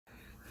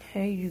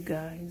Hey you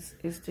guys,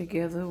 it's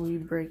Together We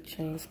Break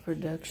Chains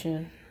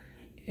production.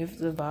 If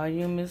the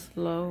volume is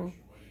low,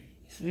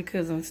 it's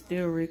because I'm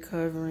still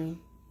recovering.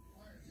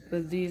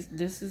 But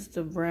this is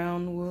the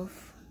brown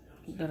wolf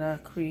that I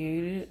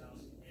created.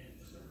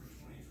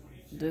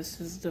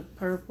 This is the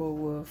purple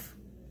wolf.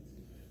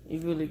 You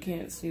really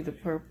can't see the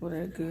purple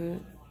that good.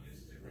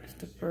 It's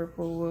the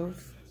purple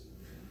wolf.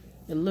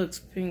 It looks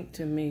pink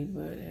to me,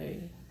 but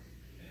hey.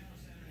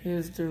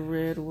 Here's the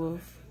red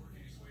wolf.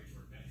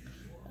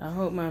 I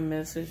hope my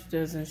message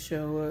doesn't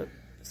show up.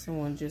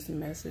 Someone just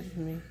messaged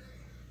me.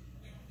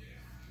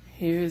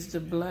 Here's the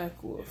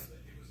black wolf.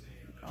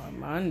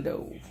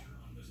 Armando.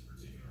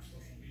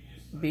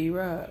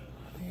 B-Rob.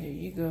 Here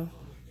you go.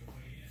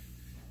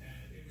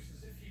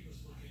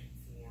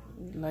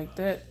 Like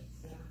that.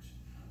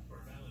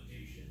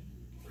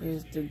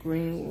 Here's the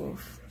green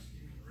wolf.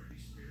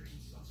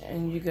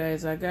 And you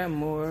guys, I got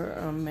more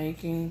I'm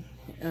making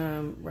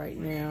right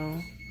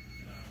now.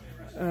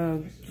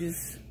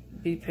 Just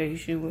be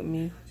patient with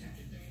me.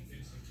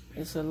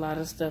 It's a lot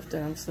of stuff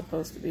that I'm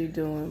supposed to be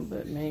doing,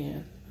 but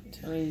man, I'm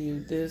telling you,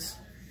 this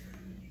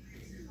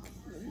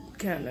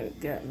kind of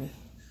got me.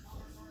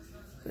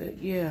 But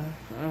yeah,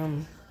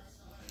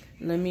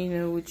 let me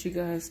know what you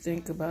guys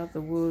think about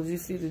the wolves. You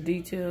see the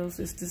details,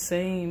 it's the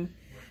same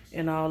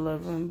in all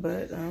of them,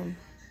 but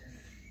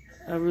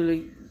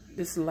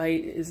this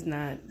light is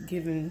not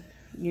giving,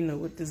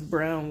 what this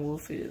brown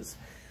wolf is.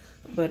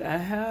 But I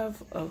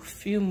have a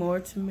few more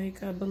to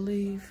make, I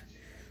believe.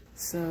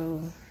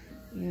 So,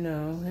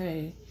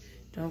 hey,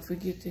 don't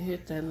forget to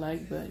hit that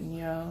like button,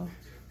 y'all.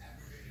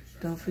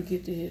 Don't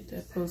forget to hit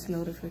that post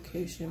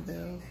notification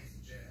bell.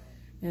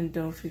 And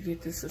don't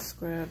forget to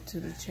subscribe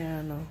to the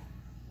channel.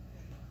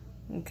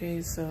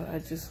 Okay, so I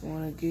just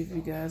want to give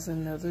you guys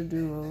another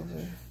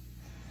do-over.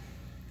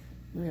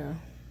 Yeah.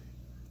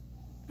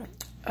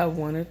 I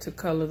wanted to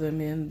color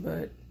them in,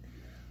 but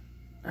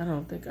I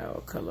don't think I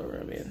will color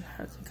them in.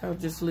 I think I'll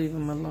just leave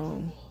them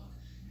alone.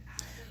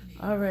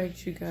 All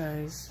right, you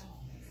guys.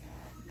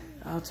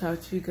 I'll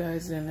talk to you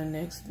guys in the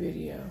next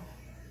video.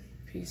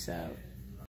 Peace out.